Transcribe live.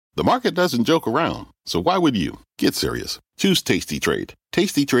The market doesn't joke around, so why would you? Get serious. Choose Tasty Trade.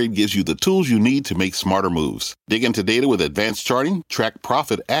 Tasty Trade gives you the tools you need to make smarter moves. Dig into data with advanced charting, track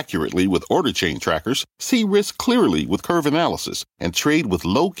profit accurately with order chain trackers, see risk clearly with curve analysis, and trade with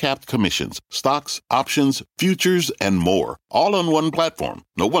low-capped commissions, stocks, options, futures, and more. All on one platform.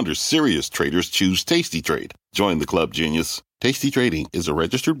 No wonder serious traders choose Tasty Trade. Join the club, genius. Tasty Trading is a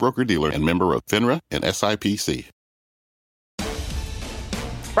registered broker-dealer and member of FINRA and SIPC.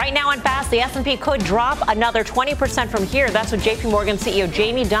 Right now on Fast, the S&P could drop another 20% from here. That's what JPMorgan CEO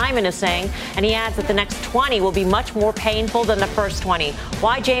Jamie Dimon is saying. And he adds that the next 20 will be much more painful than the first 20.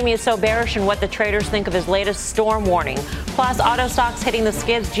 Why Jamie is so bearish and what the traders think of his latest storm warning. Plus, auto stocks hitting the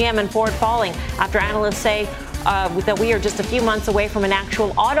skids, GM and Ford falling after analysts say that we are just a few months away from an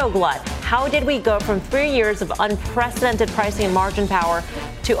actual auto glut. How did we go from 3 years of unprecedented pricing and margin power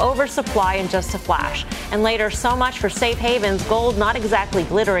to oversupply in just a flash? And later, so much for safe havens, gold not exactly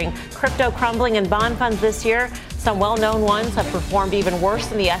glittering, crypto crumbling, and bond funds this year. Some well-known ones have performed even worse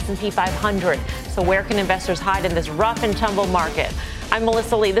than the S&P 500. So where can investors hide in this rough and tumble market? I'm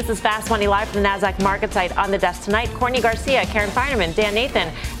Melissa Lee. This is Fast Money live from the NASDAQ market site. On the desk tonight, Courtney Garcia, Karen Feinerman, Dan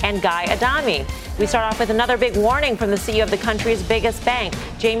Nathan, and Guy Adami. We start off with another big warning from the CEO of the country's biggest bank,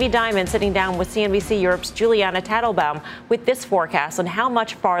 Jamie Dimon, sitting down with CNBC Europe's Juliana Tattlebaum with this forecast on how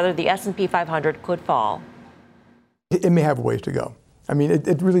much farther the S&P 500 could fall. It may have a ways to go. I mean,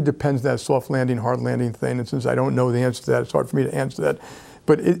 it really depends on that soft landing, hard landing thing. And since I don't know the answer to that, it's hard for me to answer that.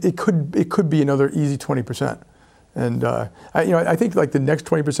 But it could be another easy 20%. And I think like the next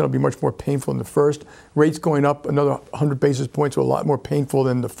 20% will be much more painful than the first. Rates going up another 100 basis points are a lot more painful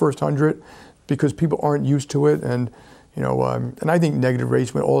than the first 100 because people aren't used to it. And and I think negative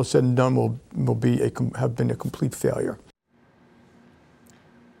rates, when all is said and done, will have been a complete failure.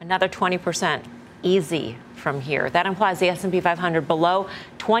 Another 20%. Easy from here. That implies the S&P 500 below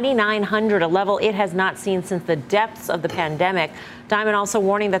 2,900, a level it has not seen since the depths of the pandemic. Dimon also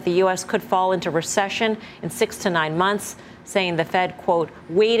warning that the U.S. could fall into recession in 6 to 9 months, saying the Fed, quote,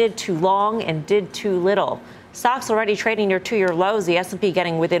 waited too long and did too little. Stocks already trading near 2-year lows, the S&P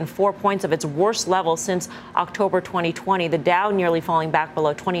getting within 4 points of its worst level since October 2020. The Dow nearly falling back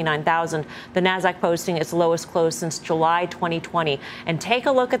below 29,000. The Nasdaq posting its lowest close since July 2020. And take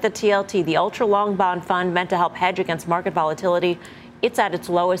a look at the TLT, the ultra-long bond fund meant to help hedge against market volatility. It's at its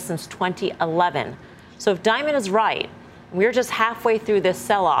lowest since 2011. So if Dimon is right, we're just halfway through this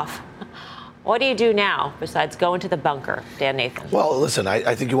sell-off. What do you do now besides go into the bunker, Dan Nathan? Well, listen,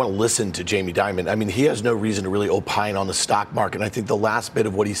 I think you want to listen to Jamie Dimon. I mean, he has no reason to really opine on the stock market. And I think the last bit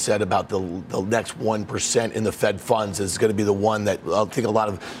of what he said about the next 1% in the Fed funds is going to be the one that I think a lot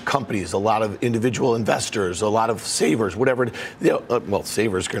of companies, a lot of individual investors, a lot of savers, whatever,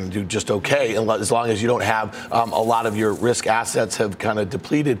 savers are going to do just okay as long as you don't have a lot of your risk assets have kind of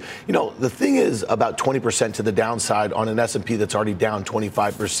depleted. You know, the thing is about 20% to the downside on an S&P that's already down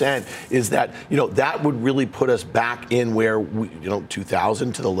 25% is that that would really put us back in where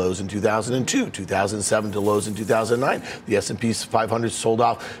 2000 to the lows in 2002, 2007 to lows in 2009. The S&P 500 sold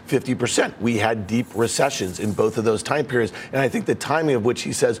off 50%. We had deep recessions in both of those time periods. And I think the timing of which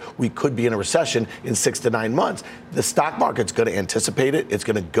he says we could be in a recession in 6 to 9 months, the stock market's going to anticipate it. It's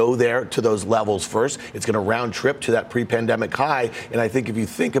going to go there to those levels first. It's going to round trip to that pre-pandemic high. And I think if you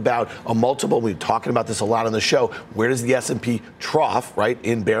think about a multiple, we've been talking about this a lot on the show, where does the S&P trough, right,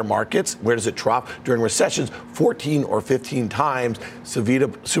 in bear markets? Where does it trough during recessions? 14 or 15 times. Savita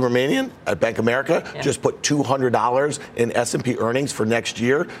Subramanian at Bank of America just put $200 in S&P earnings for next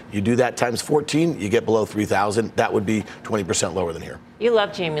year. You do that times 14, you get below 3,000. That would be 20% lower than here. You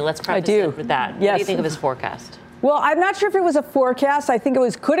love Jamie. Let's preface it with that. Yes. What do you think of his forecast? Well, I'm not sure if it was a forecast. I think it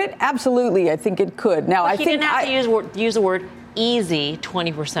was, could it? Absolutely. I think it could. Now, I think he didn't have to use the word easy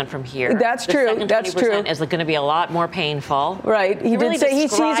 20% from here. That's true. That's true. Is going to be a lot more painful. Right. He did say he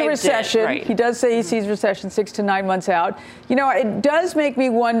sees a recession. Right. He does say he sees recession 6 to 9 months out. It does make me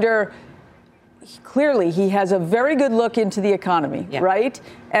wonder. Clearly, he has a very good look into the economy, right?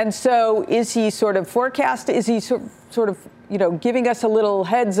 And so is he sort of forecast? Is he sort of giving us a little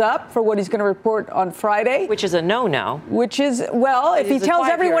heads up for what he's going to report on Friday? Which is a no-no. Which is, well, if he tells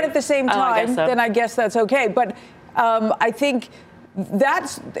everyone at the same time, then I guess that's okay. But I think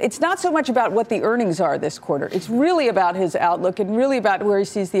it's not so much about what the earnings are this quarter. It's really about his outlook and really about where he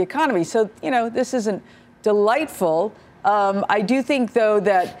sees the economy. So, this isn't delightful. I do think, though,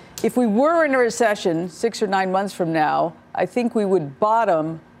 that if we were in a recession 6 or 9 months from now, I think we would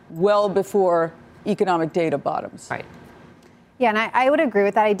bottom well before economic data bottoms. Right. Yeah, and I would agree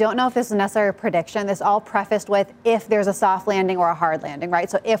with that. I don't know if this is necessarily a prediction. This all prefaced with if there's a soft landing or a hard landing,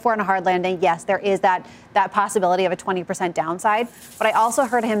 right? So if we're in a hard landing, yes, there is that possibility of a 20% downside. But I also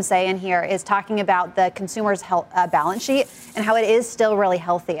heard him say in here is talking about the consumer's balance sheet and how it is still really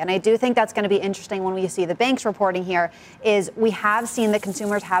healthy. And I do think that's going to be interesting when we see the banks reporting here is we have seen that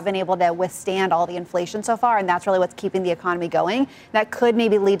consumers have been able to withstand all the inflation so far, and that's really what's keeping the economy going. That could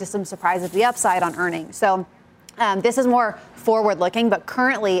maybe lead to some surprises to the upside on earnings. So this is more forward-looking, but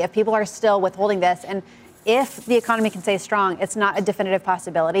currently, if people are still withholding this, and if the economy can stay strong, it's not a definitive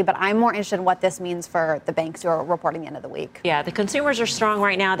possibility, but I'm more interested in what this means for the banks who are reporting the end of the week. Yeah, the consumers are strong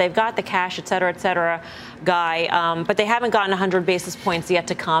right now. They've got the cash, et cetera, Guy, but they haven't gotten 100 basis points yet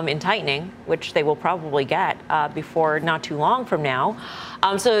to come in tightening, which they will probably get before not too long from now.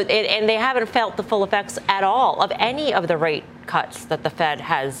 And they haven't felt the full effects at all of any of the rate cuts that the Fed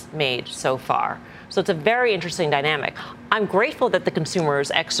has made so far. So it's a very interesting dynamic. I'm grateful that the consumer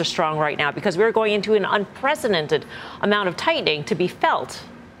is extra strong right now because we're going into an unprecedented amount of tightening to be felt.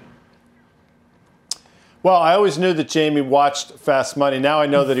 Well, I always knew that Jamie watched Fast Money. Now I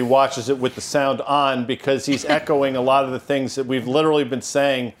know that he watches it with the sound on because he's echoing a lot of the things that we've literally been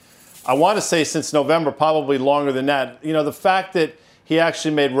saying, I want to say since November, probably longer than that. You know, the fact that he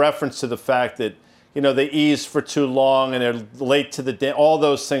actually made reference to the fact that they ease for too long and they're late to the day, all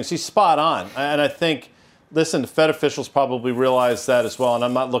those things. He's spot on. And I think, listen, the Fed officials probably realize that as well. And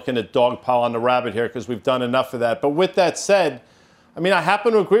I'm not looking at dogpile on the rabbit here because we've done enough of that. But with that said, I mean, I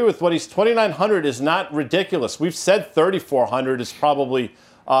happen to agree with what he's 2,900 is not ridiculous. We've said 3,400 is probably,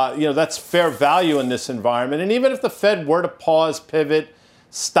 that's fair value in this environment. And even if the Fed were to pause, pivot,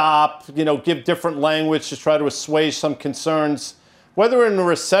 stop, give different language to try to assuage some concerns, whether we're in a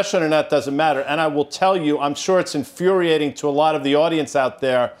recession or not doesn't matter. And I will tell you, I'm sure it's infuriating to a lot of the audience out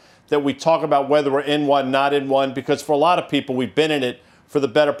there that we talk about whether we're in one, not in one, because for a lot of people, we've been in it for the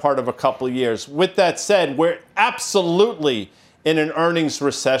better part of a couple of years. With that said, we're absolutely in an earnings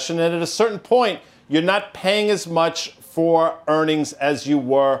recession. And at a certain point, you're not paying as much for earnings as you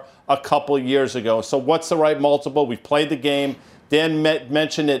were a couple of years ago. So what's the right multiple? We've played the game. Dan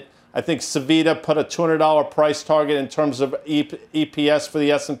mentioned it. I think Savita put a $200 price target in terms of EPS for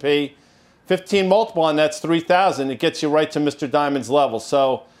the S&P. 15 multiple on that's 3,000. It gets you right to Mr. Diamond's level.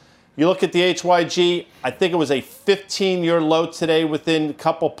 So you look at the HYG, I think it was a 15-year low today within a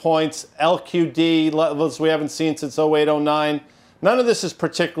couple points. LQD levels we haven't seen since 08-09. None of this is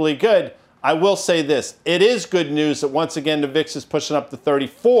particularly good. I will say this. It is good news that once again the VIX is pushing up to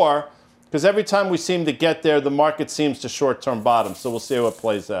 34 because every time we seem to get there, the market seems to short-term bottom. So we'll see how it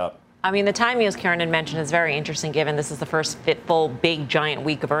plays out. I mean, the timing, as Karen had mentioned, is very interesting given this is the first full, big, giant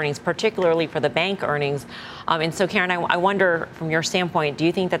week of earnings, particularly for the bank earnings. And so, Karen, I wonder, from your standpoint, do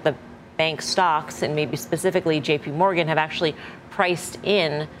you think that the bank stocks, and maybe specifically JPMorgan, have actually priced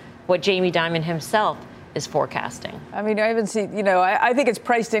in what Jamie Dimon himself is forecasting? I mean, I haven't seen, I think it's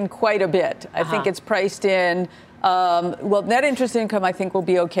priced in quite a bit. I think it's priced in, net interest income, I think, will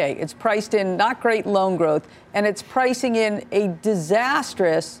be okay. It's priced in not great loan growth, and it's pricing in a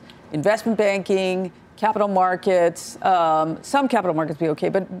disastrous investment banking, capital markets, some capital markets be okay,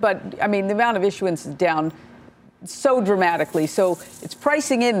 but I mean, the amount of issuance is down so dramatically. So it's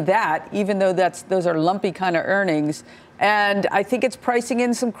pricing in that, even though those are lumpy kind of earnings. And I think it's pricing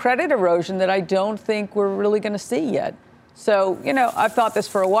in some credit erosion that I don't think we're really going to see yet. So, I've thought this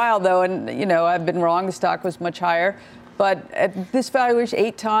for a while, though, and, I've been wrong. The stock was much higher. But at this valuation,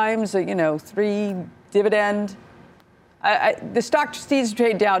 8 times, 3 dividend, the stock needs to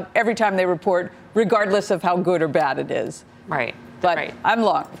trade down every time they report, regardless of how good or bad it is. Right. But right. I'm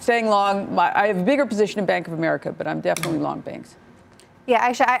long, staying long. I have a bigger position in Bank of America, but I'm definitely long banks. Yeah,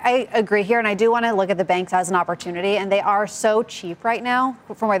 actually, I agree here, and I do want to look at the banks as an opportunity, and they are so cheap right now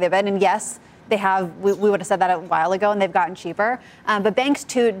from where they've been. And yes, they have. We would have said that a while ago, and they've gotten cheaper. But banks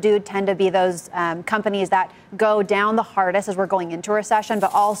too do tend to be those companies that go down the hardest as we're going into a recession,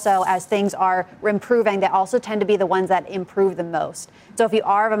 but also as things are improving, they also tend to be the ones that improve the most. So if you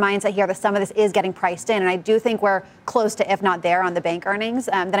are of a mindset here that some of this is getting priced in, and I do think we're close to, if not there, on the bank earnings,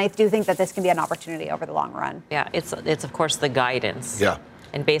 then I do think that this can be an opportunity over the long run. Yeah, it's of course the guidance. Yeah.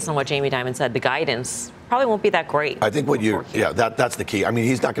 And based on what Jamie Dimon said, the guidance probably won't be that great. I think that's the key. I mean,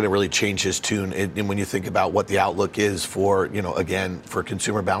 he's not going to really change his tune. And when you think about what the outlook is for, again, for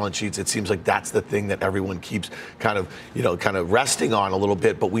consumer balance sheets, it seems like that's the thing that everyone keeps kind of resting on a little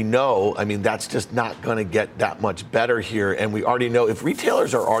bit. But we know, I mean, that's just not going to get that much better here. And we already know if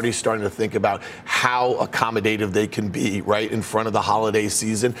retailers are already starting to think about how accommodative they can be right in front of the holiday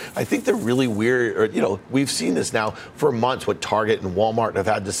season, I think they're really weird. Or, we've seen this now for months, what Target and Walmart have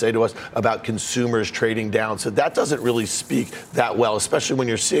had to say to us about consumers trading trading down. So that doesn't really speak that well, especially when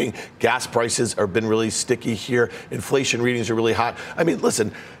you're seeing gas prices have been really sticky here. Inflation readings are really hot. I mean,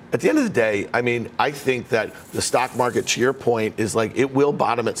 listen, at the end of the day, I mean, I think that the stock market, to your point, is like it will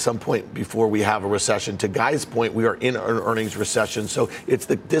bottom at some point before we have a recession. To Guy's point, we are in an earnings recession. So it's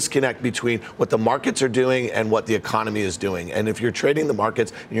the disconnect between what the markets are doing and what the economy is doing. And if you're trading the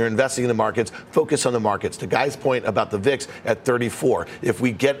markets and you're investing in the markets, focus on the markets. To Guy's point about the VIX at 34, if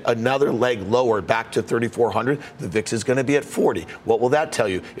we get another leg lower back to 3,400, the VIX is going to be at 40. What will that tell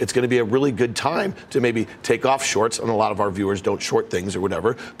you? It's going to be a really good time to maybe take off shorts. And a lot of our viewers don't short things or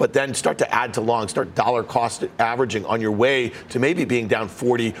whatever. But then start to add to long, start dollar cost averaging on your way to maybe being down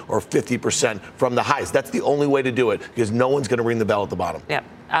 40 or 50% from the highs. That's the only way to do it because no one's going to ring the bell at the bottom.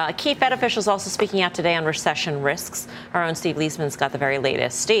 Yep. Key Fed officials also speaking out today on recession risks. Our own Steve Leisman's got the very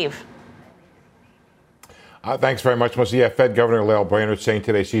latest. Steve. Thanks very much, Melissa. Yeah, Fed Governor Lael Brainerd saying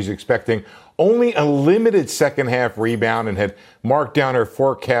today she's expecting only a limited second half rebound and had marked down her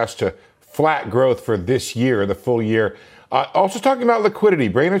forecast to flat growth for this year, the full year. Also talking about liquidity,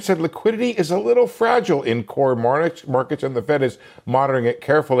 Brainerd said liquidity is a little fragile in core markets, and the Fed is monitoring it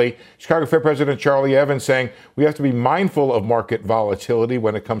carefully. Chicago Fed President Charlie Evans saying we have to be mindful of market volatility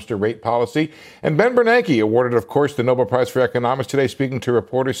when it comes to rate policy. And Ben Bernanke, awarded, of course, the Nobel Prize for Economics today, speaking to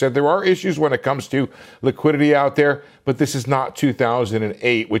reporters, said there are issues when it comes to liquidity out there, but this is not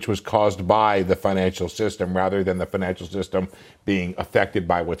 2008, which was caused by the financial system rather than the financial system being affected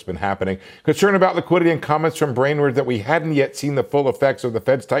by what's been happening. Concern about liquidity and comments from Brainerd that we hadn't yet seen the full effects of the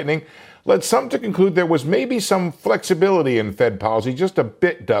Fed's tightening led some to conclude there was maybe some flexibility in Fed policy, just a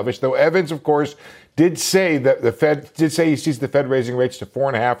bit dovish, though Evans, of course, did say that he sees the Fed raising rates to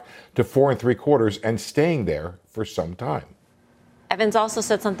 4.5 to 4 3/4 and staying there for some time. Evans also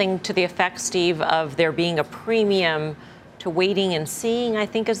said something to the effect, Steve, of there being a premium to waiting and seeing, I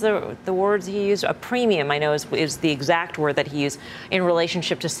think is the words he used. A premium, I know, is the exact word that he used in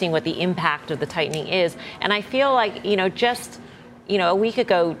relationship to seeing what the impact of the tightening is. And I feel like, just a week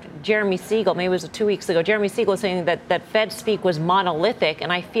ago, Jeremy Siegel, maybe it was 2 weeks ago, Jeremy Siegel was saying that Fed speak was monolithic.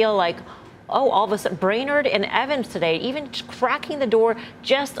 And I feel like, all of a sudden, Brainerd and Evans today, even cracking the door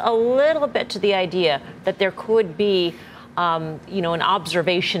just a little bit to the idea that there could be, an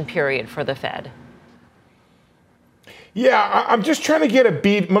observation period for the Fed. Yeah, I'm just trying to get a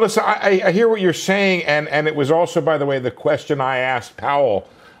beat. Melissa, I hear what you're saying, and it was also, by the way, the question I asked Powell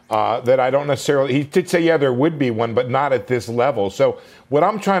that I don't necessarily, he did say, yeah, there would be one, but not at this level. So what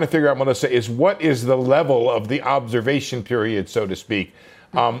I'm trying to figure out, Melissa, is what is the level of the observation period, so to speak?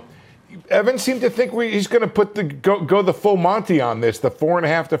 Evans seemed to think he's going to put go the full Monty on this, the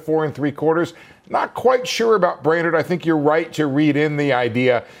 4.5 to 4 3/4. Not quite sure about Brainerd. I think you're right to read in the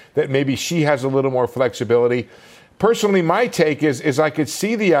idea that maybe she has a little more flexibility. Personally, my take is I could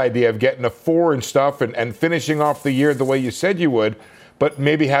see the idea of getting a 4 and stuff and finishing off the year the way you said you would, but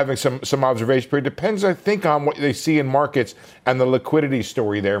maybe having some observation period. Depends, I think, on what they see in markets and the liquidity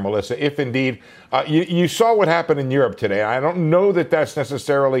story there, Melissa. If indeed, you saw what happened in Europe today. I don't know that that's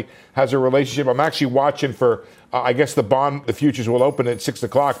necessarily has a relationship. I'm actually watching for, I guess the futures will open at 6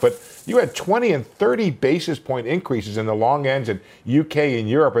 o'clock, but you had 20 and 30 basis point increases in the long ends in UK and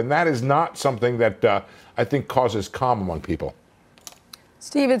Europe, and that is not something that I think causes calm among people.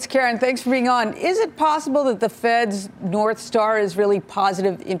 Steve, it's Karen. Thanks for being on. Is it possible that the Fed's North Star is really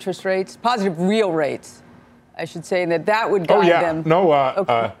positive interest rates, positive real rates, I should say, and that would guide them? No,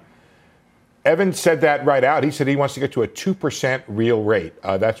 okay. Evans said that right out. He said he wants to get to a 2% real rate.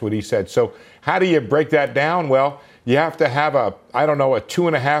 That's what he said. So how do you break that down? Well, you have to have a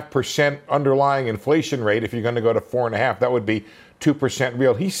 2.5% underlying inflation rate if you're going to go to 4.5. That would be 2%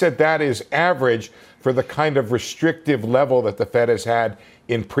 real. He said that is average for the kind of restrictive level that the Fed has had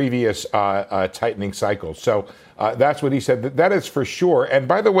in previous tightening cycles. So that's what he said. That is for sure. And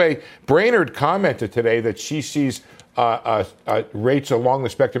by the way, Brainerd commented today that she sees rates along the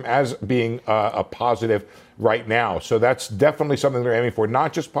spectrum as being a positive right now. So that's definitely something they're aiming for.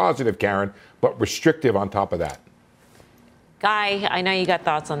 Not just positive, Karen, but restrictive on top of that. Guy, I know you got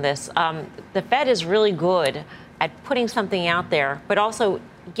thoughts on this. The Fed is really good at putting something out there, but also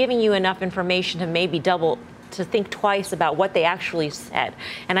giving you enough information to maybe to think twice about what they actually said.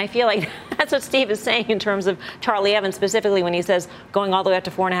 And I feel like that's what Steve is saying in terms of Charlie Evans, specifically when he says going all the way up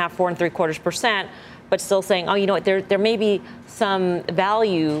to 4.5, 4 3/4%, but still saying, you know what, there may be some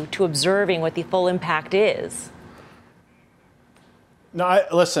value to observing what the full impact is. No,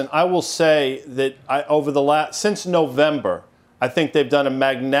 listen, I will say that since November, I think they've done a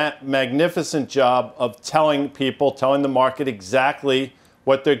magnificent job of telling the market exactly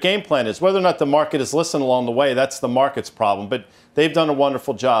what their game plan is. Whether or not the market is listening along the way, that's the market's problem. But they've done a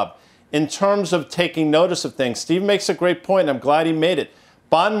wonderful job. in terms of taking notice of things. Steve makes a great point, and I'm glad he made it.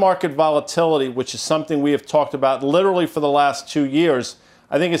 Bond market volatility, which is something we have talked about literally for the last 2 years,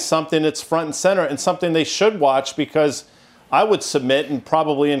 I think is something that's front and center and something they should watch, because I would submit, and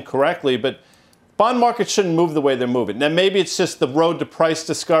probably incorrectly, but bond markets shouldn't move the way they're moving. Now, maybe it's just the road to price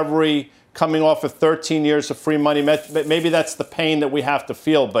discovery coming off of 13 years of free money. Maybe that's the pain that we have to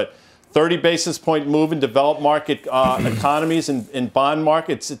feel. But 30 basis point move in developed market economies and in bond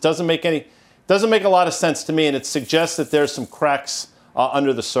markets, it doesn't make a lot of sense to me, and it suggests that there's some cracks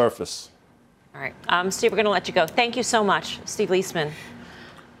under the surface. All right. Steve, we're going to let you go. Thank you so much, Steve Leisman.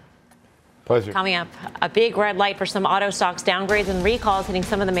 Pleasure. Coming up, a big red light for some auto stocks. Downgrades and recalls hitting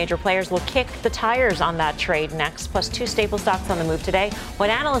some of the major players will kick the tires on that trade next. Plus, 2 staple stocks on the move today. What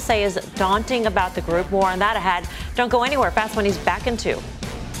analysts say is daunting about the group. More on that ahead. Don't go anywhere. Fast Money's back in 2.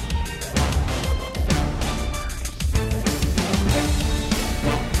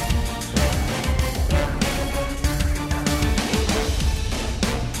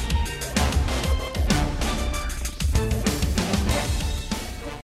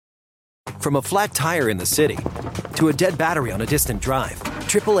 From a flat tire in the city to a dead battery on a distant drive,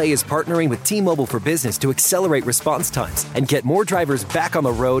 AAA is partnering with T-Mobile for Business to accelerate response times and get more drivers back on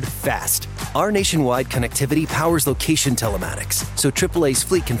the road fast. Our nationwide connectivity powers location telematics, so AAA's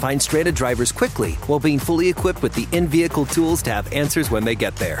fleet can find stranded drivers quickly while being fully equipped with the in-vehicle tools to have answers when they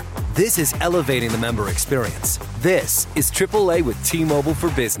get there. This is elevating the member experience. This is AAA with T-Mobile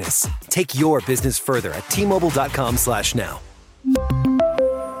for Business. Take your business further at T-Mobile.com/now.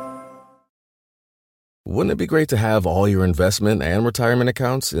 Wouldn't it be great to have all your investment and retirement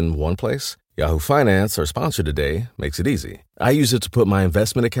accounts in one place? Yahoo Finance, our sponsor today, makes it easy. I use it to put my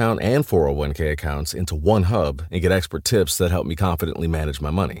investment account and 401k accounts into one hub and get expert tips that help me confidently manage my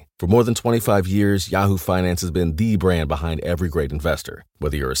money. For more than 25 years, Yahoo Finance has been the brand behind every great investor.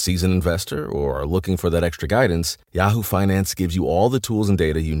 Whether you're a seasoned investor or are looking for that extra guidance, Yahoo Finance gives you all the tools and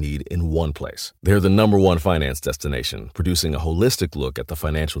data you need in one place. They're the #1 finance destination, producing a holistic look at the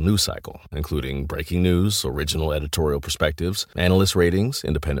financial news cycle, including breaking news, original editorial perspectives, analyst ratings,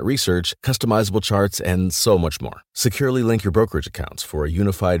 independent research, customizable charts, and so much more. Securely link your brokerage accounts for a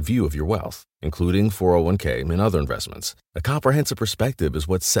unified view of your wealth, including 401k and other investments. A comprehensive perspective is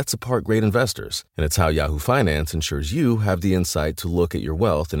what sets apart great investors, and it's how Yahoo Finance ensures you have the insight to look at your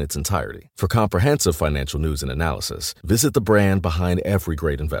wealth in its entirety. For comprehensive financial news and analysis, visit the brand behind every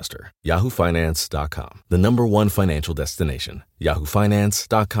great investor, yahoofinance.com, the #1 financial destination,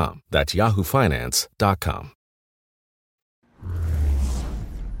 yahoofinance.com. That's yahoofinance.com.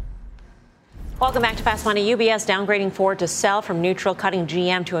 Welcome back to Fast Money. UBS downgrading Ford to sell from neutral, cutting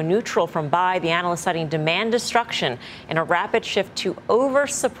GM to a neutral from buy. The analyst citing demand destruction and a rapid shift to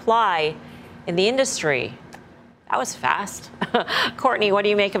oversupply in the industry. That was fast. Courtney, what do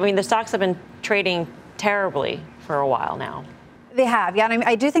you make of it? I mean, the stocks have been trading terribly for a while now. They have, yeah. And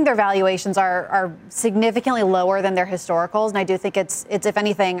I do think their valuations are significantly lower than their historicals. And I do think it's if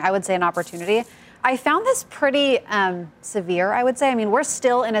anything, I would say an opportunity. I found this pretty severe, I would say. I mean, we're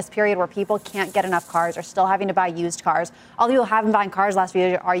still in this period where people can't get enough cars, are still having to buy used cars. All the people who have been buying cars last few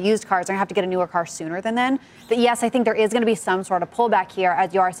years are used cars. They're going to have to get a newer car sooner than then. But yes, I think there is going to be some sort of pullback here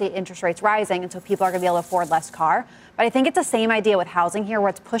as you are seeing interest rates rising, and so people are going to be able to afford less car. But I think it's the same idea with housing here, where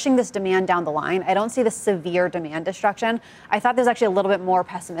it's pushing this demand down the line. I don't see the severe demand destruction. I thought this was actually a little bit more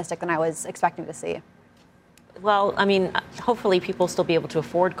pessimistic than I was expecting to see. Well, I mean, hopefully people still be able to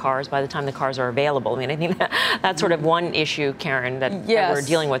afford cars by the time the cars are available. I mean, I think that's sort of one issue, Karen, that we're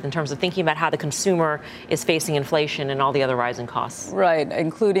dealing with in terms of thinking about how the consumer is facing inflation and all the other rising costs. Right,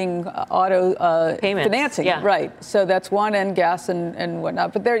 including auto financing. Yeah. Right. So that's one, and gas and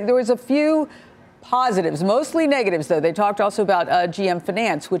whatnot. But there was a few positives, mostly negatives, though. They talked also about GM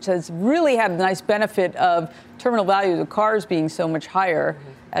Finance, which has really had a nice benefit of terminal values of cars being so much higher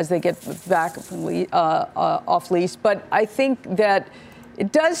as they get back from off lease. But I think that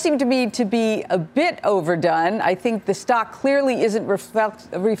it does seem to me to be a bit overdone. I think the stock clearly isn't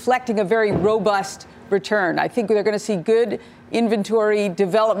reflecting a very robust return. I think they're going to see good inventory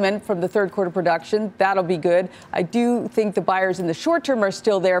development from the third quarter production. That'll be good. I do think the buyers in the short term are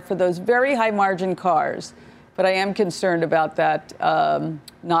still there for those very high margin cars. But I am concerned about that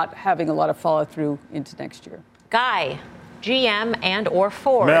not having a lot of follow through into next year. Guy, GM and or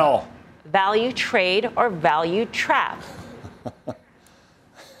Ford. Mel. Value trade or value trap?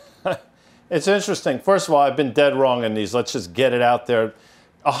 It's interesting. First of all, I've been dead wrong in these. Let's just get it out there.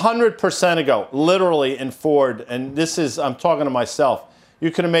 100% ago, literally in Ford, and this is, I'm talking to myself,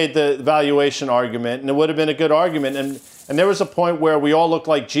 you could have made the valuation argument, and it would have been a good argument. And there was a point where we all looked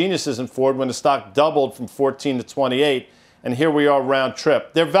like geniuses in Ford when the stock doubled from 14 to 28. and here we are round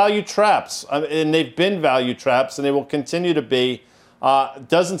trip. They're value traps, and they've been value traps, and they will continue to be.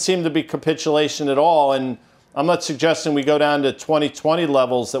 Doesn't seem to be capitulation at all, and I'm not suggesting we go down to 2020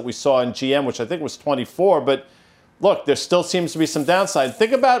 levels that we saw in GM, which I think was 24, but look, there still seems to be some downside.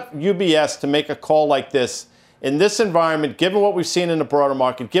 Think about UBS to make a call like this in this environment, given what we've seen in the broader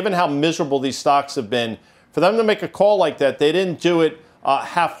market, given how miserable these stocks have been. For them to make a call like that, they didn't do it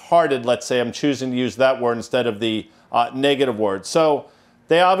half-hearted, let's say. I'm choosing to use that word instead of the negative word. So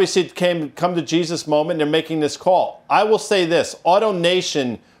they obviously come to Jesus moment, and they're making this call. I will say this,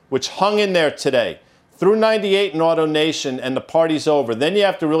 AutoNation, which hung in there today, through 98 in AutoNation, and the party's over, then you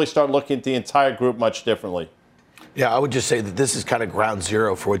have to really start looking at the entire group much differently. Yeah, I would just say that this is kind of ground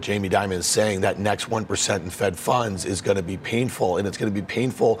zero for what Jamie Dimon is saying. That next 1% in Fed funds is going to be painful, and it's going to be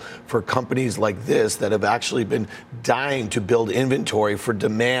painful for companies like this that have actually been dying to build inventory for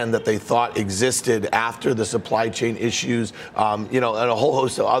demand that they thought existed after the supply chain issues, and a whole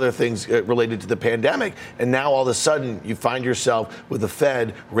host of other things related to the pandemic. And now all of a sudden you find yourself with the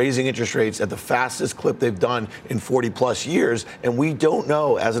Fed raising interest rates at the fastest clip they've done in 40 plus years. And we don't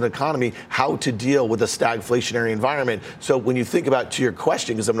know as an economy how to deal with a stagflationary environment. So when you think about, to your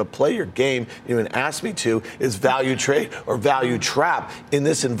question, because I'm going to play your game, you even asked me to, is value trade or value trap. In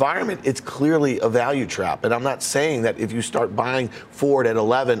this environment, it's clearly a value trap. And I'm not saying that if you start buying Ford at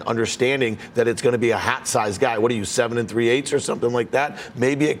 11, understanding that it's going to be a hat-sized guy. What are you, 7 3/8 or something like that?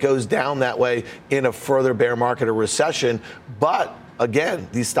 Maybe it goes down that way in a further bear market or recession. But again,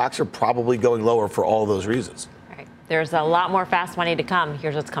 these stocks are probably going lower for all of those reasons. All right. There's a lot more fast money to come.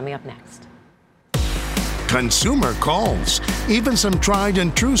 Here's what's coming up next. Consumer calls. Even some tried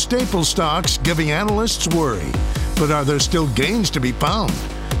and true staple stocks giving analysts worry. But are there still gains to be found?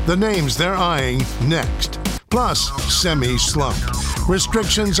 The names they're eyeing next. Plus, semi-slump.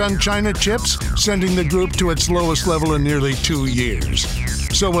 Restrictions on China chips sending the group to its lowest level in nearly 2 years.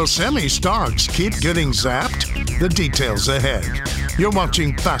 So will semi stocks keep getting zapped? The details ahead. You're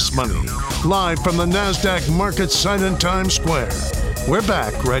watching Fast Money, live from the NASDAQ market site in Times Square. We're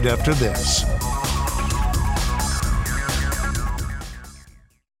back right after this.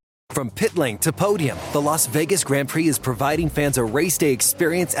 From pit lane to podium, the Las Vegas Grand Prix is providing fans a race day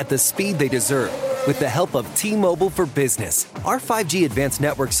experience at the speed they deserve. With the help of T-Mobile for Business, our 5G advanced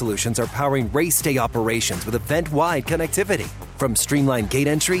network solutions are powering race day operations with event-wide connectivity. From streamlined gate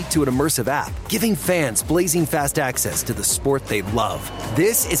entry to an immersive app, giving fans blazing fast access to the sport they love.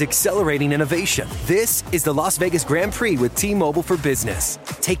 This is accelerating innovation. This is the Las Vegas Grand Prix with T-Mobile for Business.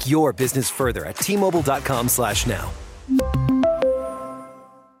 Take your business further at T-Mobile.com/now.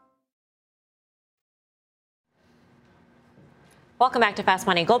 Welcome back to Fast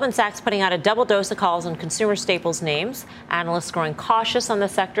Money. Goldman Sachs putting out a double dose of calls on consumer staples names. Analysts growing cautious on the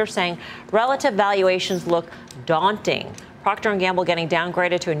sector, saying relative valuations look daunting. Procter & Gamble getting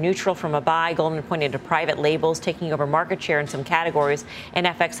downgraded to a neutral from a buy. Goldman pointed to private labels taking over market share in some categories, and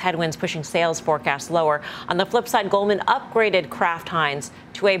FX headwinds pushing sales forecasts lower. On the flip side, Goldman upgraded Kraft Heinz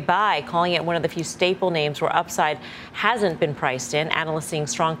to a buy, calling it one of the few staple names where upside hasn't been priced in. Analysts seeing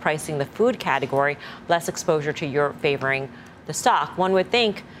strong pricing in the food category, less exposure to Europe favoring the stock. One would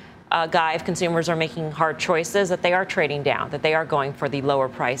think, Guy, if consumers are making hard choices, that they are trading down, that they are going for the lower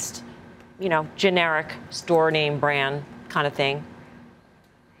priced, generic store name brand kind of thing.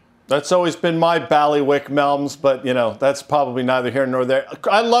 That's always been my ballywick, Melms, but, that's probably neither here nor there.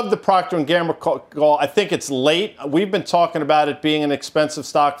 I love the Procter & Gamble call. I think it's late. We've been talking about it being an expensive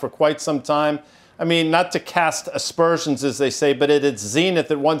stock for quite some time. I mean, not to cast aspersions, as they say, but at its zenith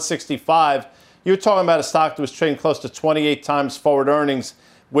at 165, you're talking about a stock that was trading close to 28 times forward earnings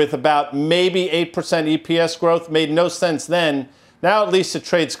with about maybe 8% EPS growth. Made no sense then. Now at least it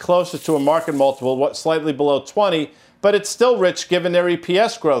trades closer to a market multiple, slightly below 20, but it's still rich given their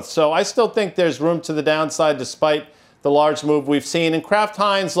EPS growth. So I still think there's room to the downside despite the large move we've seen. And Kraft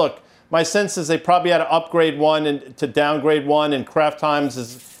Heinz, look, my sense is they probably had to upgrade one and to downgrade one, and Kraft Heinz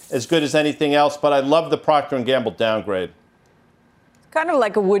is as good as anything else, but I love the Procter & Gamble downgrade. Kind of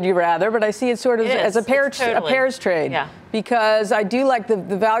like a would you rather, but I see it sort of as a pairs trade. Yeah. Because I do like the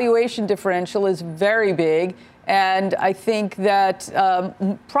valuation differential is very big. And I think that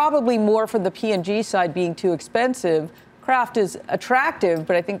probably more for the P&G side being too expensive. Kraft is attractive,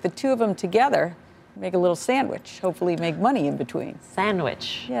 but I think the two of them together make a little sandwich, hopefully make money in between.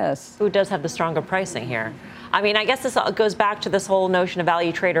 Sandwich. Yes. Who does have the stronger pricing here? I mean, I guess this goes back to this whole notion of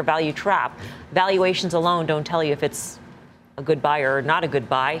value trade or value trap. Valuations alone don't tell you if it's a good buy or not a good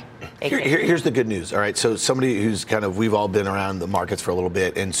buy. Here's the good news. All right. So somebody who's we've all been around the markets for a little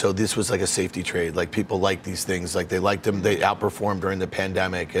bit. And so this was like a safety trade. Like people like these things. Like they liked them. They outperformed during the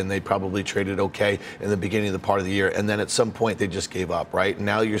pandemic and they probably traded okay in the beginning of the part of the year. And then at some point they just gave up. Right. And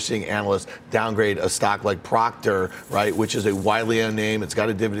now you're seeing analysts downgrade a stock like Procter, right, which is a widely owned name. It's got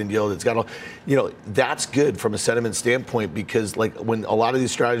a dividend yield. It's got that's good from a sentiment standpoint, because like when a lot of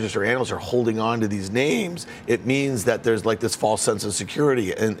these strategists or analysts are holding on to these names, it means that there's like this false sense of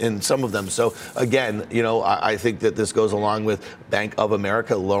security in some of them. So again, I think that this goes along with Bank of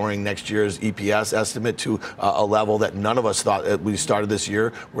America lowering next year's EPS estimate to a level that none of us thought we started this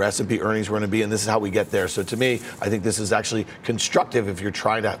year, where S&P earnings were going to be, and this is how we get there. So to me, I think this is actually constructive if you're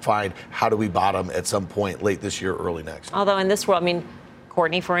trying to find how do we bottom at some point late this year, early next. Although in this world, I mean,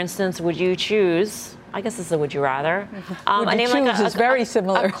 Courtney, for instance, would you choose? I guess this is a would you rather. Would you choose is very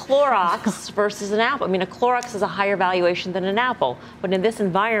similar. A Clorox versus an Apple. I mean, a Clorox is a higher valuation than an Apple. But in this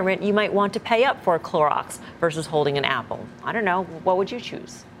environment, you might want to pay up for a Clorox versus holding an Apple. I don't know. What would you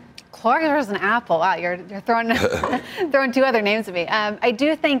choose? Clorox versus an Apple. Wow, you're throwing throwing two other names at me. I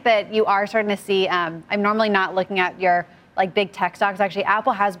do think that you are starting to see. I'm normally not looking at your big tech stocks. Actually,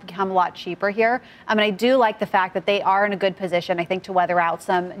 Apple has become a lot cheaper here. And I do like the fact that they are in a good position, I think, to weather out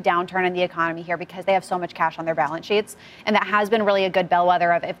some downturn in the economy here, because they have so much cash on their balance sheets. And that has been really a good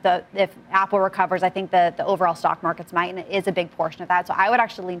bellwether of if Apple recovers, I think the overall stock markets might, and it is a big portion of that. So I would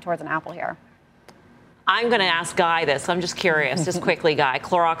actually lean towards an Apple here. I'm going to ask Guy this. I'm just curious, just quickly, Guy.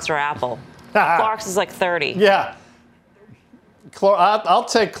 Clorox or Apple? Clorox is like 30. Yeah. I'll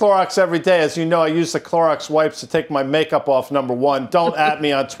take Clorox every day. As you know, I use the Clorox wipes to take my makeup off, number one. Don't at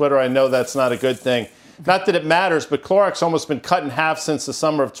me on Twitter. I know that's not a good thing. Not that it matters, but Clorox almost been cut in half since the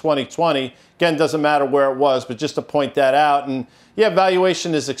summer of 2020. Again, doesn't matter where it was, but just to point that out. And yeah,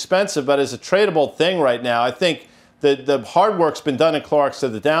 valuation is expensive, but as a tradable thing right now, I think the hard work's been done in Clorox to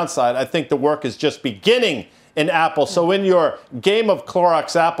the downside. I think the work is just beginning in Apple. So in your game of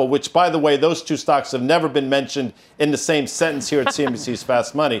Clorox Apple, which, by the way, those two stocks have never been mentioned in the same sentence here at CNBC's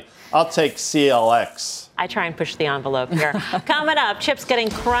Fast Money, I'll take CLX. I try and push the envelope here. Coming up, chips getting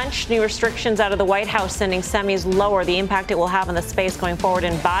crunched, new restrictions out of the White House sending semis lower, the impact it will have on the space going forward,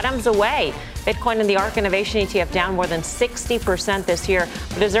 and bottoms away. Bitcoin and the ARK Innovation ETF down more than 60% this year.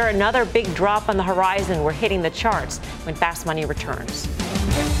 But is there another big drop on the horizon? We're hitting the charts when Fast Money returns.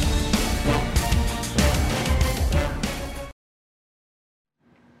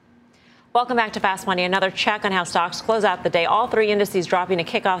 Welcome back to Fast Money. Another check on how stocks close out the day. All three indices dropping to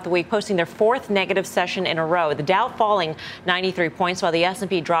kick off the week, posting their fourth negative session in a row. The Dow falling 93 points, while the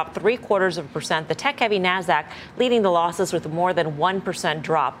S&P dropped 0.75%. The tech-heavy Nasdaq leading the losses with more than 1%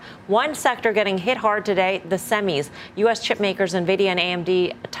 drop. One sector getting hit hard today, the semis. U.S. chip makers NVIDIA and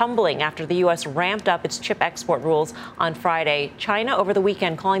AMD tumbling after the U.S. ramped up its chip export rules on Friday. China over the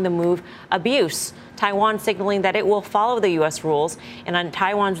weekend calling the move abuse. Taiwan signaling that it will follow the U.S. rules. And on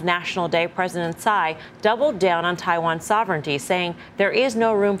Taiwan's National Day, President Tsai doubled down on Taiwan's sovereignty, saying there is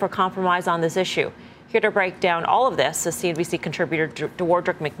no room for compromise on this issue. Here to break down all of this is CNBC contributor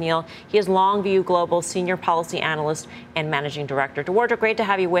Dewardrick McNeil. He is Longview Global Senior Policy Analyst and Managing Director. Dewardrick, great to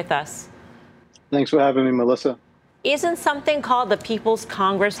have you with us. Thanks for having me, Melissa. Isn't something called the People's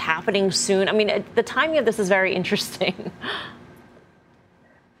Congress happening soon? I mean, the timing of this is very interesting.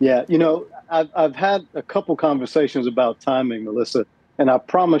 Yeah, I've had a couple conversations about timing, Melissa, and I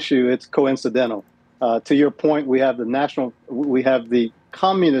promise you it's coincidental. To your point, we have the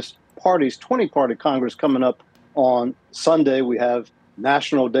Communist Party's 20-party Congress coming up on Sunday. We have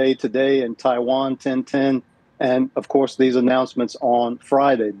National Day today in Taiwan, 10/10, and of course these announcements on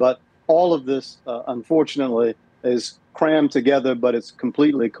Friday. But all of this, unfortunately, is crammed together, but it's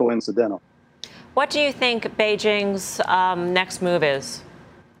completely coincidental. What do you think Beijing's next move is?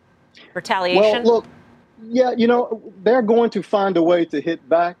 Retaliation? Well, look, yeah, they're going to find a way to hit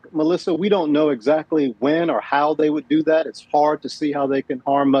back, Melissa. We don't know exactly when or how they would do that. It's hard to see how they can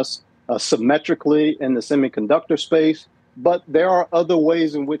harm us symmetrically in the semiconductor space. But there are other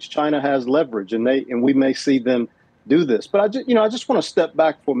ways in which China has leverage, and we may see them do this. But I just want to step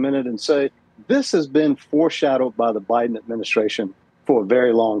back for a minute and say this has been foreshadowed by the Biden administration for a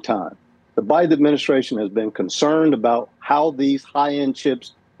very long time. The Biden administration has been concerned about how these high-end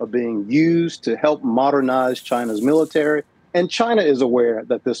chips are being used to help modernize China's military. And China is aware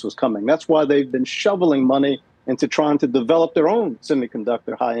that this was coming. That's why they've been shoveling money into trying to develop their own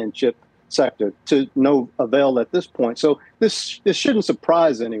semiconductor high-end chip sector to no avail at this point. So this shouldn't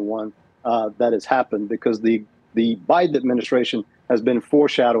surprise anyone that has happened, because the Biden administration has been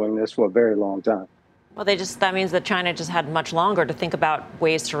foreshadowing this for a very long time. Well, that means that China just had much longer to think about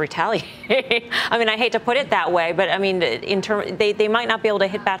ways to retaliate. I mean, I hate to put it that way, but I mean, they might not be able to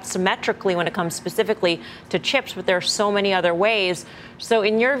hit back symmetrically when it comes specifically to chips, but there are so many other ways. So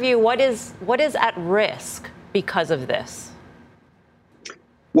in your view, what is at risk because of this?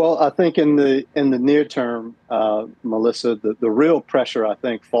 Well, I think in the near term, Melissa, the real pressure, I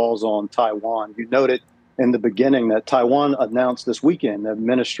think, falls on Taiwan. You noted in the beginning that Taiwan announced this weekend, the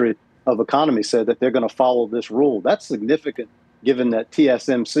Ministry of Economy said that they're going to follow this rule. That's significant, given that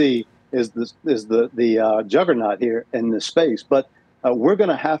TSMC is the juggernaut here in this space. But we're going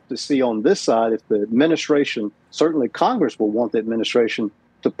to have to see on this side if the administration, certainly Congress will want the administration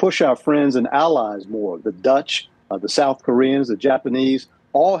to push our friends and allies more. The Dutch, the South Koreans, the Japanese,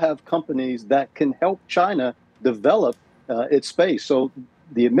 all have companies that can help China develop its space. So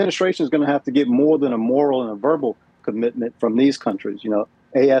the administration is going to have to get more than a moral and a verbal commitment from these countries. You know,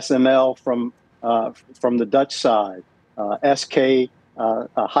 ASML from the Dutch side, SK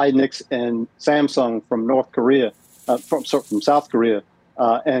Hynix and Samsung from North Korea, from South Korea,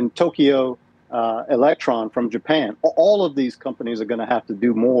 and Tokyo Electron from Japan. All of these companies are going to have to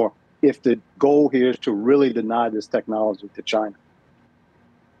do more if the goal here is to really deny this technology to China.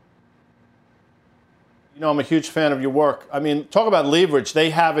 You know, I'm a huge fan of your work. I mean, talk about leverage.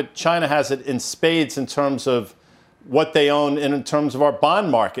 They have it. China has it in spades in terms of what they own and in terms of our bond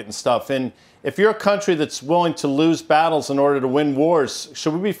market and stuff. And if you're a country that's willing to lose battles in order to win wars,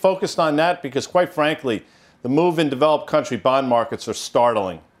 should we be focused on that? Because quite frankly, the move in developed country bond markets are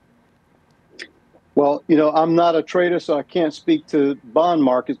startling. Well, you know, I'm not a trader, so I can't speak to bond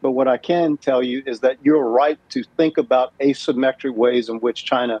markets. But what I can tell you is that you're right to think about asymmetric ways in which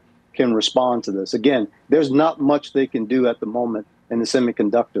China can respond to this. Again, there's not much they can do at the moment in the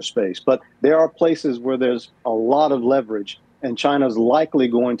semiconductor space. But there are places where there's a lot of leverage, and China's likely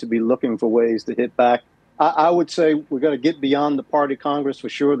going to be looking for ways to hit back. I would say we're going to get beyond the party Congress for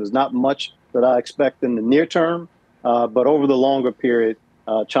sure. There's not much that I expect in the near term, but over the longer period,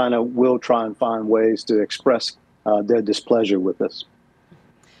 China will try and find ways to express their displeasure with this.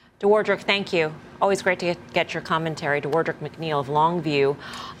 DeWardrick, thank you. Always great to get your commentary. DeWardrick McNeil of Longview.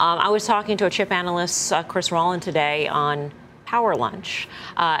 I was talking to a chip analyst, Chris Rowland, today on Power Lunch.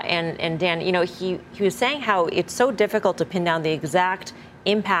 And Dan, you know, he was saying how it's so difficult to pin down the exact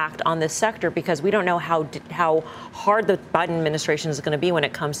impact on this sector because we don't know how hard the Biden administration is going to be when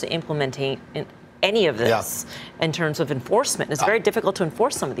it comes to implementing any of this in terms of enforcement. It's very difficult to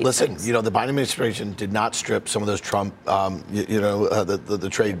enforce some of these things. You know, the Biden administration did not strip some of those Trump, the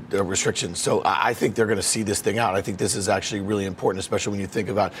trade restrictions. So I think they're going to see this thing out. I think this is actually really important, especially when you think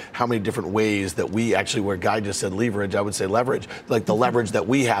about how many different ways that we actually, where Guy just said leverage, I would say leverage, like the leverage that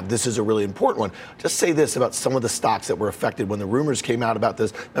we have. This is a really important one. Just say this about some of the stocks that were affected when the rumors came out about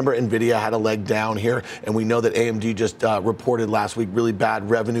this. Remember, NVIDIA had a leg down here, and we know that AMD just reported last week really bad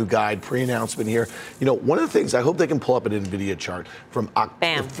revenue guide pre-announcement here. You know, one of the things, I hope they can pull up an NVIDIA chart from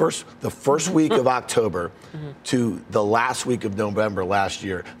the first week of October to the last week of November last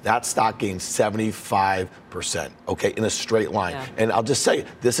year. That stock gained 75%, okay, in a straight line. Yeah. And I'll just say,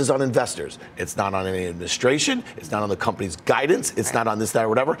 this is on investors. It's not on any administration. It's not on the company's guidance. It's not on this, that, or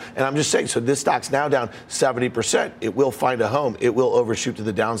whatever. And I'm just saying, so this stock's now down 70%. It will find a home. It will overshoot to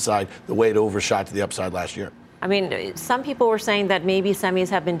the downside the way it overshot to the upside last year. I mean, some people were saying that maybe semis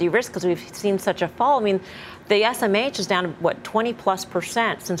have been de-risked because we've seen such a fall. I mean, the SMH is down,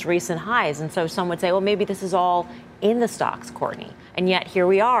 20+% since recent highs. And so some would say, well, maybe this is all in the stocks, Courtney. And yet here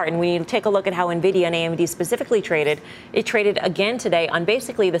we are. And when you take a look at how NVIDIA and AMD specifically traded, it traded again today on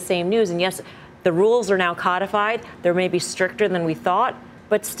basically the same news. And yes, the rules are now codified. They're maybe stricter than we thought.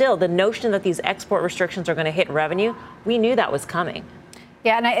 But still, the notion that these export restrictions are going to hit revenue, we knew that was coming.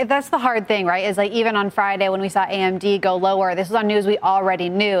 Yeah, and that's the hard thing, right, is like even on Friday when we saw AMD go lower, this was on news we already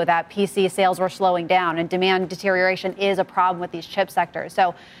knew that PC sales were slowing down and demand deterioration is a problem with these chip sectors.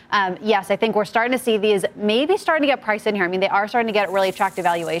 So, yes, I think we're starting to see these maybe starting to get priced in here. I mean, they are starting to get really attractive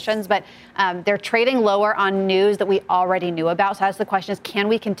valuations, but they're trading lower on news that we already knew about. So that's the question is, can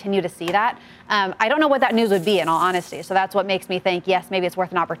we continue to see that? I don't know what that news would be, in all honesty. So that's what makes me think, yes, maybe it's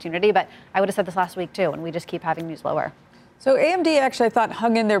worth an opportunity. But I would have said this last week, too, and we just keep having news lower. So AMD actually, I thought,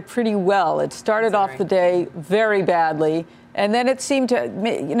 hung in there pretty well. It started off the day very badly, and then it seemed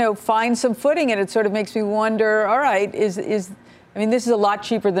to, find some footing, and it sort of makes me wonder, all right, this is a lot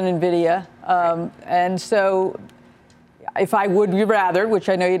cheaper than NVIDIA, and so if I would rather, which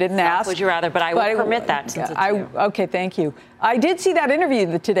I know you didn't ask. Would you rather, but I would permit that since it's you. Okay, thank you. I did see that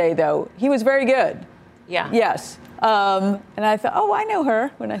interview today, though. He was very good. Yeah. Yes. And I thought, oh, I know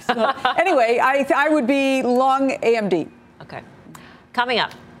her when I saw it. Anyway, I would be long AMD. Okay. Coming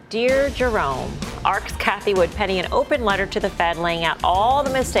up, Dear Jerome, ARC's Cathie Wood penning an open letter to the Fed laying out all the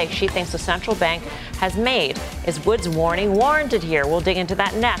mistakes she thinks the central bank has made. Is Wood's warning warranted here? We'll dig into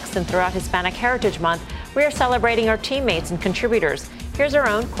that next. And throughout Hispanic Heritage Month, we are celebrating our teammates and contributors. Here's our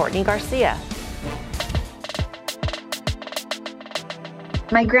own Courtney Garcia.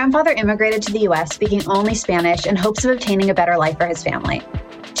 My grandfather immigrated to the U.S. speaking only Spanish in hopes of obtaining a better life for his family.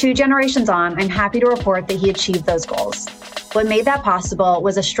 2 generations on, I'm happy to report that he achieved those goals. What made that possible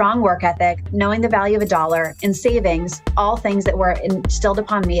was a strong work ethic, knowing the value of a dollar, and savings, all things that were instilled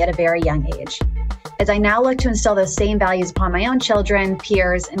upon me at a very young age. As I now look to instill those same values upon my own children,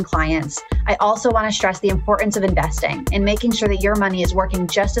 peers, and clients, I also want to stress the importance of investing and making sure that your money is working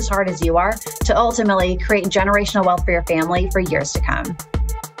just as hard as you are to ultimately create generational wealth for your family for years to come.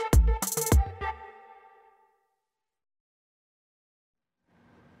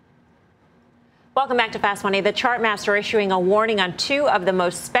 Welcome back to Fast Money. The chart master issuing a warning on 2 of the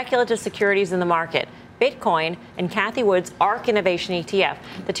most speculative securities in the market, Bitcoin and Cathie Wood's ARC Innovation ETF.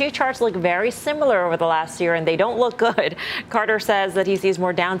 The 2 charts look very similar over the last year, and they don't look good. Carter says that he sees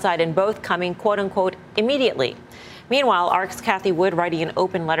more downside in both coming, quote unquote, immediately. Meanwhile, ARC's Cathie Wood writing an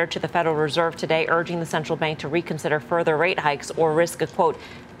open letter to the Federal Reserve today, urging the central bank to reconsider further rate hikes or risk a, quote,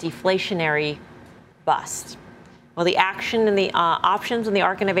 deflationary bust. Well, the action and the options in the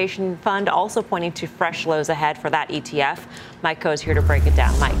ARC Innovation Fund also pointing to fresh lows ahead for that ETF. Mike Coe is here to break it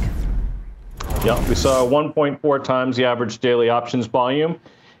down. Mike. Yeah, we saw 1.4 times the average daily options volume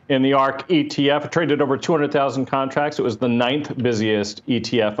in the ARC ETF. It traded over 200,000 contracts. It was the 9th busiest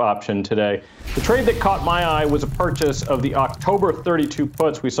ETF option today. The trade that caught my eye was a purchase of the October 32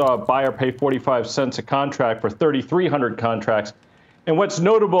 puts. We saw a buyer pay 45 cents a contract for 3,300 contracts. And what's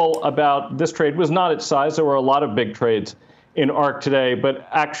notable about this trade was not its size. There were a lot of big trades in ARC today, but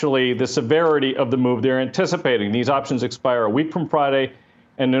actually the severity of the move they're anticipating. These options expire a week from Friday,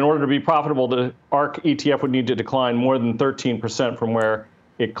 and in order to be profitable, the ARC ETF would need to decline more than 13% from where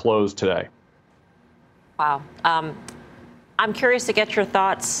it closed today. Wow. I'm curious to get your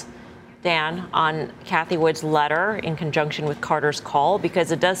thoughts, Dan, on Cathie Wood's letter in conjunction with Carter's call,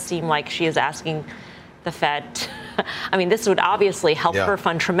 because it does seem like she is asking the Fed. I mean, this would obviously help her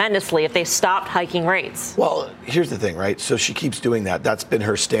fund tremendously if they stopped hiking rates. Well, here's the thing, right? So she keeps doing that. That's been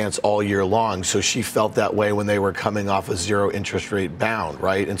her stance all year long. So she felt that way when they were coming off a 0 interest rate bound,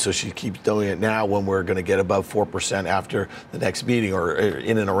 right? And so she keeps doing it now when we're going to get above 4% after the next meeting or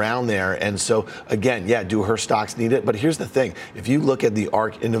in and around there. And so, again, do her stocks need it? But here's the thing. If you look at the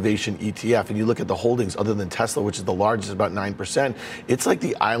ARC Innovation ETF and you look at the holdings other than Tesla, which is the largest, about 9%, it's like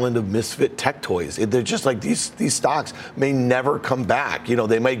the island of misfit tech toys. They're just like these stocks may never come back. You know,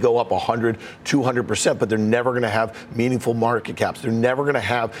 they may go up 100, 200%, but they're never going to have meaningful market caps. They're never going to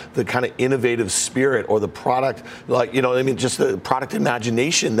have the kind of innovative spirit or the product, like, you know, I mean, just the product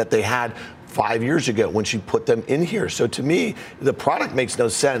imagination that they had 5 years ago when she put them in here. So to me, the product makes no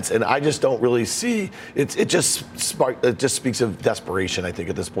sense, and I just don't really see it. It just speaks of desperation, I think,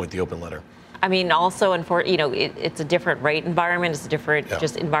 at this point, the open letter. I mean, also, it's a different rate environment. It's a different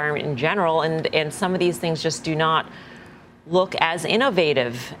just environment in general. And some of these things just do not look as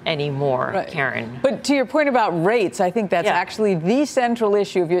innovative anymore, Karen. But to your point about rates, I think that's actually the central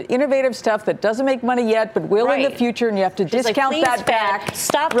issue. If you're innovative stuff that doesn't make money yet, but will in the future, and you have to discount that back.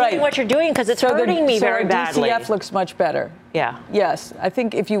 Stop doing what you're doing because it's hurting me very badly. DCF looks much better. Yeah. Yes. I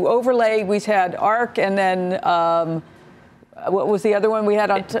think if you overlay, we had ARC and then what was the other one we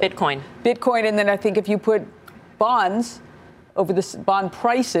had on Bitcoin? Bitcoin, and then I think if you put bonds over the bond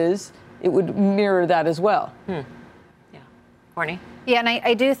prices, it would mirror that as well. Yeah. Courtney? Yeah, and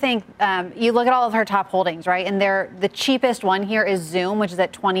I do think you look at all of her top holdings, right? And the cheapest one here is Zoom, which is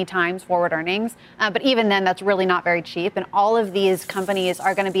at 20 times forward earnings. But even then, that's really not very cheap. And all of these companies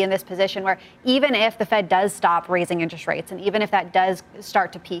are going to be in this position where even if the Fed does stop raising interest rates, and even if that does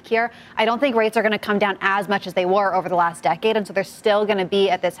start to peak here, I don't think rates are going to come down as much as they were over the last decade. And so they're still going to be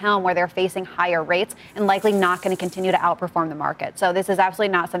at this helm where they're facing higher rates and likely not going to continue to outperform the market. So this is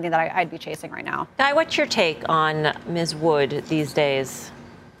absolutely not something that I'd be chasing right now. Guy, what's your take on Ms. Wood these days?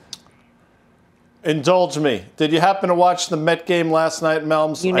 Indulge me. Did you happen to watch the Met game last night,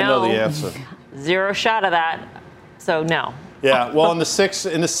 Melms? I know the answer. Zero shot of that. So no. Yeah. Well, in the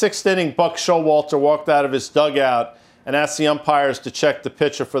sixth inning, Buck Showalter walked out of his dugout and asked the umpires to check the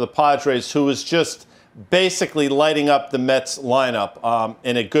pitcher for the Padres, who was just basically lighting up the Mets lineup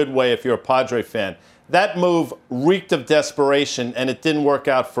in a good way if you're a Padre fan. That move reeked of desperation, and it didn't work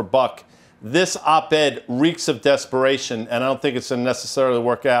out for Buck. This op-ed reeks of desperation, and I don't think it's going to necessarily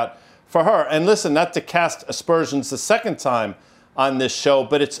work out for her. And listen, not to cast aspersions the second time on this show,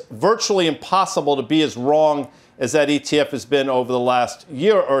 but it's virtually impossible to be as wrong as that ETF has been over the last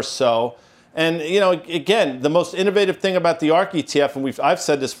year or so. And, again, the most innovative thing about the ARK ETF, and I've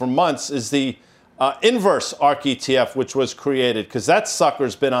said this for months, is the inverse ARK ETF, which was created, because that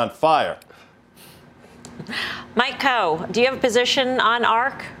sucker's been on fire. Mike Coe, do you have a position on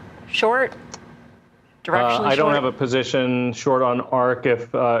ARK? Short? Directionally short? I don't have a position short on ARK.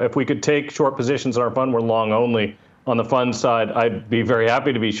 If we could take short positions in our fund, we're long only. On the fund side, I'd be very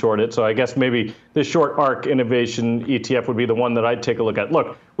happy to be shorted. So I guess maybe the short ARK innovation ETF would be the one that I'd take a look at.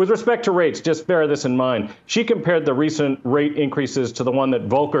 Look, with respect to rates, just bear this in mind. She compared the recent rate increases to the one that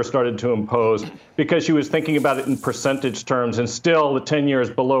Volcker started to impose because she was thinking about it in percentage terms, and still the 10-year is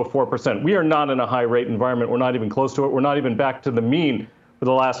below 4%. We are not in a high rate environment. We're not even close to it. We're not even back to the mean for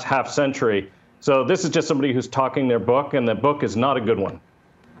the last half century. So this is just somebody who's talking their book, and the book is not a good one.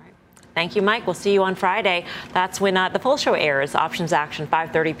 Thank you, Mike. We'll see you on Friday. That's when the full show airs. Options Action,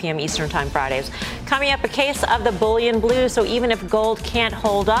 5:30 p.m. Eastern Time Fridays. Coming up, a case of the bullion blues. So even if gold can't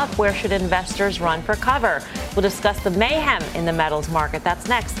hold up, where should investors run for cover? We'll discuss the mayhem in the metals market. That's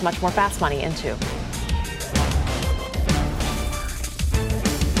next. Much more Fast Money in 2.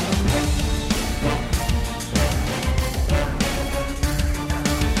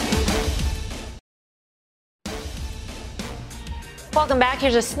 Welcome back.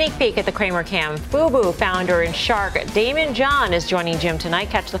 Here's a sneak peek at the Cramer Cam. FUBU founder and shark Damon John is joining Jim tonight.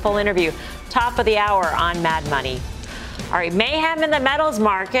 Catch the full interview, top of the hour on Mad Money. All right, mayhem in the metals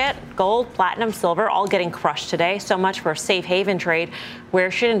market. Gold, platinum, silver, all getting crushed today. So much for a safe haven trade.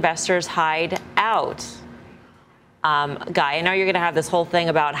 Where should investors hide out? Guy, I know you're going to have this whole thing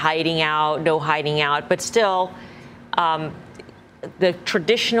about hiding out, no hiding out, but still, the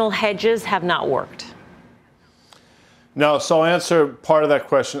traditional hedges have not worked. No, so I'll answer part of that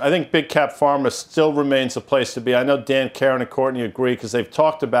question. I think big cap pharma still remains a place to be. I know Dan, Karen, and Courtney agree because they've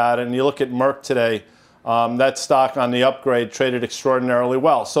talked about it. And you look at Merck today, that stock on the upgrade traded extraordinarily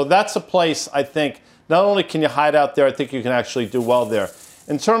well. So that's a place I think not only can you hide out there, I think you can actually do well there.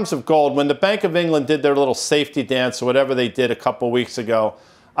 In terms of gold, when the Bank of England did their little safety dance or whatever they did a couple of weeks ago,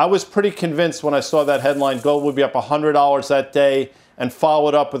 I was pretty convinced when I saw that headline, gold would be up $100 that day and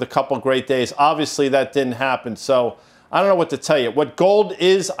followed up with a couple of great days. Obviously, that didn't happen. So I don't know what to tell you. What gold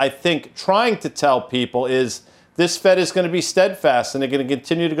is, I think, trying to tell people is this Fed is going to be steadfast and they're going to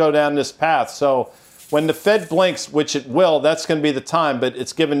continue to go down this path. So when the Fed blinks, which it will, that's going to be the time, but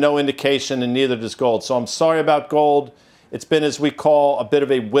it's given no indication and neither does gold. So I'm sorry about gold. It's been, as we call, a bit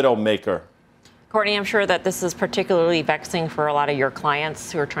of a widow maker. Courtney, I'm sure that this is particularly vexing for a lot of your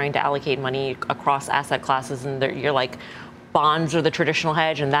clients who are trying to allocate money across asset classes, and you're like, bonds are the traditional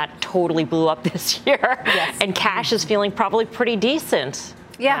hedge, and that totally blew up this year. Yes. And cash is feeling probably pretty decent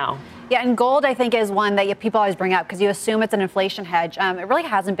now. Yeah, and gold, I think, is one that people always bring up because you assume it's an inflation hedge. It really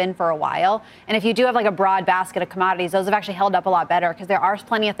hasn't been for a while. And if you do have like a broad basket of commodities, those have actually held up a lot better because there are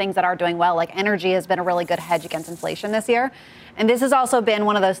plenty of things that are doing well. Like energy has been a really good hedge against inflation this year. And this has also been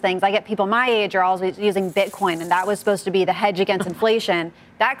one of those things. I get people my age are always using Bitcoin, and that was supposed to be the hedge against inflation.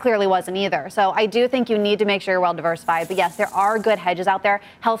 That clearly wasn't either. So I do think you need to make sure you're well diversified. But yes, there are good hedges out there.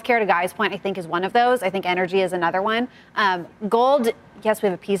 Healthcare, to Guy's point, I think is one of those. I think energy is another one. Gold, yes, we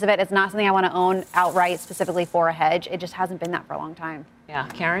have a piece of it. It's not something I want to own outright specifically for a hedge. It just hasn't been that for a long time. Yeah.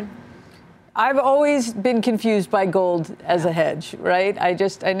 Karen? I've always been confused by gold as a hedge, right?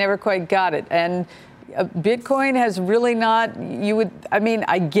 I never quite got it. And Bitcoin has really not,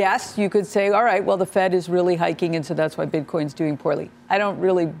 I guess you could say, all right, well, the Fed is really hiking, and so that's why Bitcoin's doing poorly.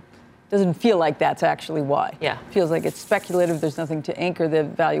 Doesn't feel like that's actually why. Yeah. Feels like it's speculative. There's nothing to anchor the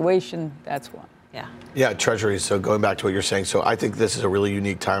valuation. That's why. Yeah. Yeah, treasuries. So going back to what you're saying, so I think this is a really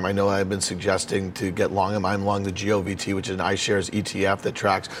unique time. I know I've been suggesting to get long them. I'm long the GOVT, which is an iShares ETF that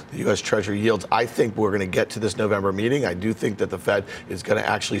tracks the U.S. Treasury yields. I think we're going to get to this November meeting. I do think that the Fed is going to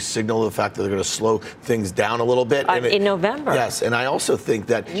actually signal the fact that they're going to slow things down a little bit. In November. Yes, and I also think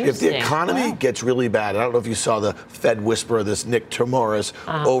that if the economy gets really bad, I don't know if you saw the Fed whisperer, this Nick Timiraos,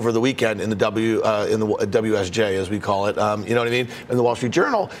 over the weekend in the WSJ, as we call it. You know what I mean? In the Wall Street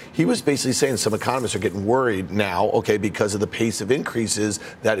Journal, he was basically saying some economists are getting worried now, okay, because of the pace of increases,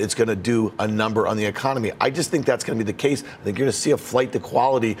 that it's going to do a number on the economy. I just think that's going to be the case. I think you're going to see a flight to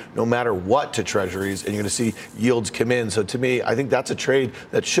quality no matter what to treasuries, and you're going to see yields come in. So to me, I think that's a trade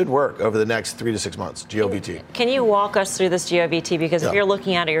that should work over the next 3 to 6 months, GOVT. Can you walk us through this GOVT? Because if you're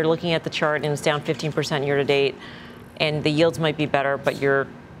looking at it, you're looking at the chart, and it's down 15% year to date, and the yields might be better, but you're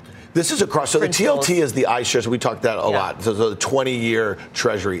This is across. So the TLT is the iShares. We talked that a lot. So the 20-year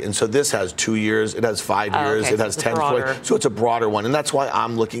Treasury. And so this has 2 years. It has 5 years. Okay. It has 10. So it's a broader one. And that's why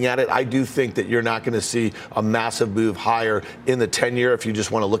I'm looking at it. I do think that you're not going to see a massive move higher in the 10-year. If you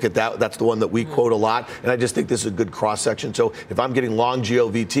just want to look at that, that's the one that we quote a lot. And I just think this is a good cross-section. So if I'm getting long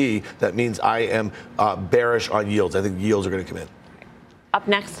GOVT, that means I am bearish on yields. I think yields are going to come in. Up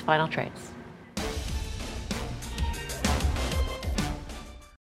next, final trades.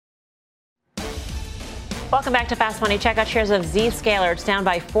 Welcome back to Fast Money. Check out shares of Zscaler. It's down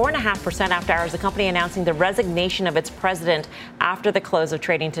by 4.5% after hours. The company announcing the resignation of its president after the close of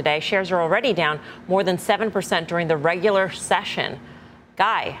trading today. Shares are already down more than 7% during the regular session.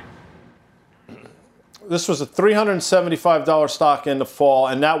 Guy. This was a $375 stock in the fall,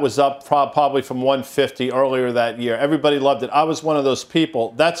 and that was up probably from $150 earlier that year. Everybody loved it. I was one of those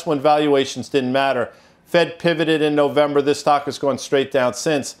people. That's when valuations didn't matter. Fed pivoted in November. This stock has gone straight down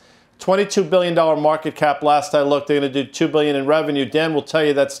since. $22 billion market cap last I looked. They're going to do $2 billion in revenue. Dan will tell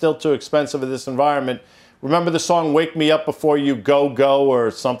you that's still too expensive in this environment. Remember the song Wake Me Up Before You Go Go or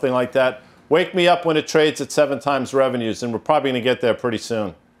something like that? Wake me up when it trades at 7 times revenues, and we're probably going to get there pretty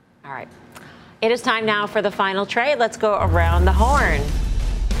soon. All right. It is time now for the final trade. Let's go around the horn.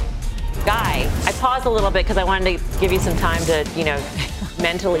 Guy, I paused a little bit because I wanted to give you some time to,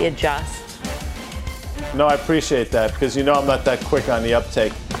 mentally adjust. No, I appreciate that because I'm not that quick on the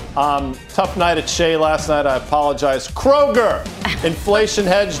uptake. Tough night at Shea last night. I apologize. Kroger, inflation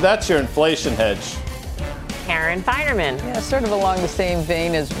hedge. That's your inflation hedge. Karen Feinerman. Yeah, sort of along the same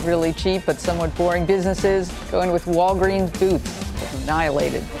vein as really cheap but somewhat boring businesses. Going with Walgreens Boots.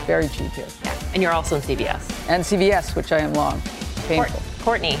 Annihilated. Very cheap here. Yeah. And you're also in CVS. And CVS, which I am long. Painful.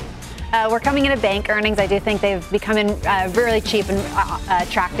 Courtney. We're coming into bank earnings. I do think they've become really cheap and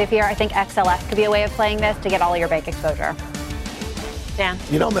attractive here. I think XLF could be a way of playing this to get all of your bank exposure. Dan.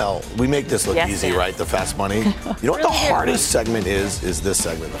 Mel, we make this look easy, Dan. Right? The fast money. You know what the hardest segment is this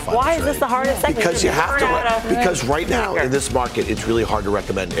segment, the final Why trade. is this the hardest segment? Because you have to. Because right now in this market, it's really hard to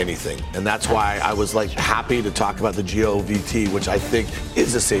recommend anything, and that's why I was happy to talk about the GOVT, which I think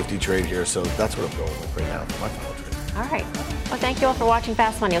is a safety trade here. So that's what I'm going with right now for my final trade. All right. Well, thank you all for watching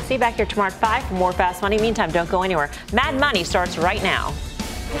Fast Money. You'll see you back here tomorrow at 5 for more Fast Money. Meantime, don't go anywhere. Mad Money starts right now.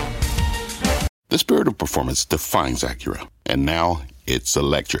 The spirit of performance defines Acura, and now it's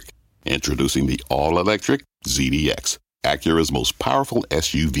electric. Introducing the all-electric ZDX, Acura's most powerful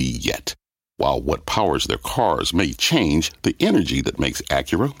SUV yet. While what powers their cars may change, the energy that makes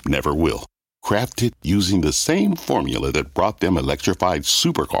Acura never will. Crafted using the same formula that brought them electrified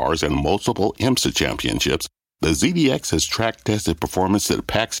supercars and multiple IMSA championships, the ZDX has track-tested performance that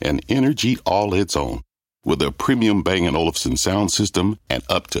packs an energy all its own. With a premium Bang & Olufsen sound system and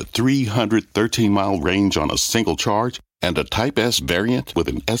up to 313-mile range on a single charge, and a Type S variant with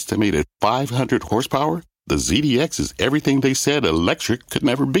an estimated 500 horsepower, the ZDX is everything they said electric could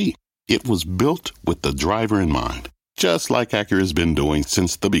never be. It was built with the driver in mind, just like Acura's been doing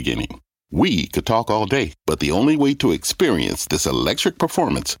since the beginning. We could talk all day, but the only way to experience this electric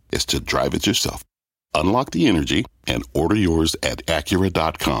performance is to drive it yourself. Unlock the energy and order yours at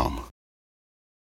Acura.com.